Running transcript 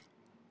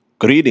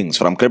Greetings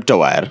from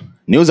CryptoWire.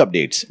 News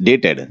updates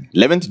dated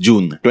 11th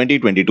June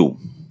 2022.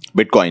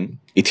 Bitcoin,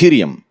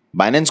 Ethereum,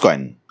 Binance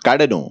Coin,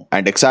 Cardano,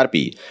 and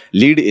XRP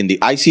lead in the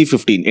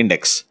IC15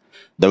 index.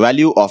 The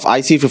value of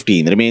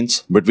IC15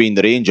 remains between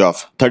the range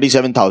of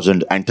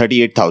 37,000 and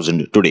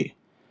 38,000 today.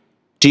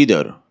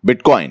 Tether,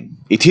 Bitcoin,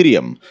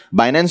 Ethereum,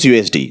 Binance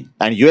USD,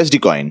 and USD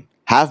Coin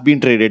have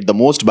been traded the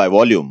most by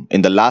volume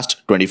in the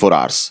last 24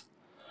 hours.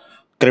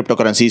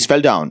 Cryptocurrencies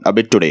fell down a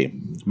bit today.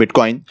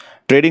 Bitcoin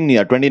trading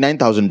near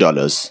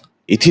 $29,000,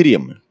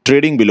 Ethereum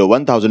trading below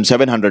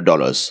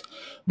 $1,700.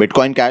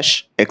 Bitcoin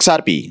Cash,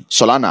 XRP,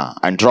 Solana,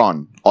 and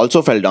Tron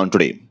also fell down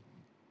today.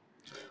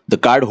 The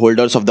card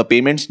holders of the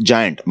payments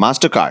giant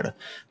MasterCard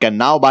can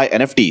now buy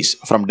NFTs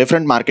from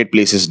different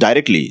marketplaces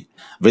directly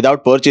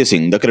without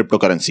purchasing the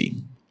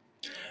cryptocurrency.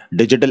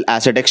 Digital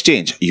asset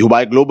exchange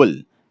Yubai Global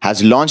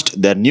has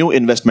launched their new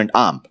investment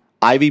arm,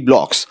 Ivy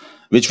Blocks,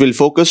 which will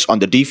focus on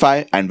the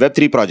DeFi and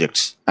Web3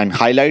 projects and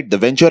highlight the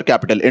venture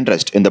capital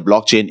interest in the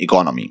blockchain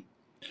economy.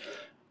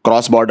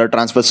 Cross-border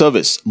transfer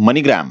service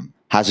MoneyGram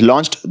has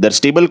launched their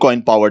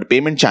stablecoin-powered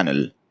payment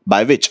channel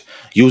by which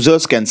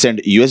users can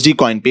send USD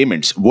coin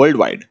payments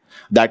worldwide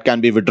that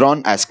can be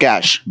withdrawn as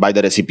cash by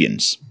the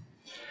recipients.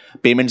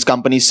 Payments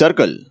company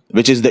Circle,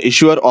 which is the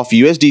issuer of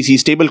USDC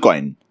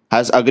stablecoin,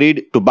 has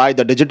agreed to buy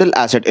the digital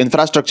asset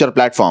infrastructure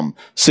platform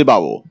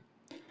Cibao.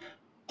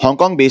 Hong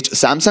Kong-based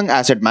Samsung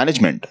Asset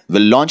Management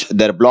will launch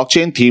their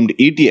blockchain-themed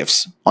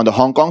ETFs on the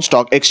Hong Kong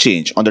Stock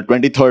Exchange on the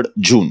 23rd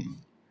June.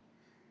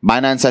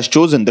 Binance has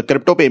chosen the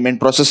crypto payment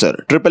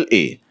processor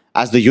AAA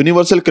as the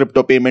universal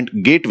crypto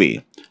payment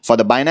gateway for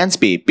the Binance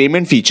Pay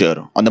payment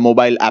feature on the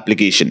mobile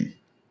application.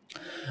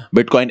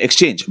 Bitcoin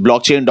exchange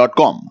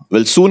blockchain.com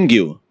will soon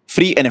give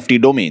free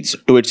NFT domains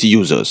to its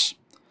users.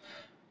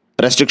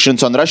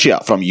 Restrictions on Russia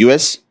from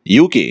US,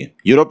 UK,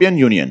 European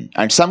Union,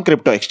 and some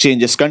crypto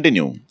exchanges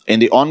continue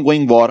in the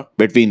ongoing war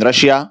between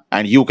Russia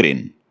and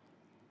Ukraine.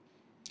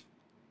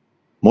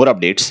 More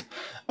updates.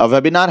 A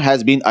webinar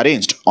has been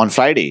arranged on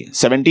Friday,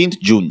 17th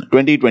June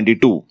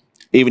 2022,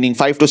 evening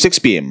 5 to 6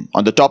 p.m.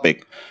 on the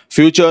topic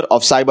Future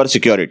of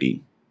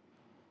Cybersecurity.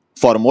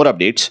 For more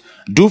updates,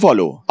 do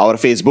follow our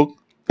Facebook,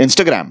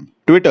 Instagram,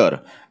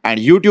 Twitter, and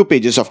YouTube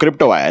pages of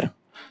CryptoWire,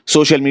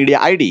 social media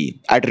ID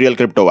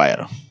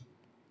 @RealCryptoWire.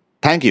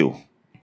 Thank you.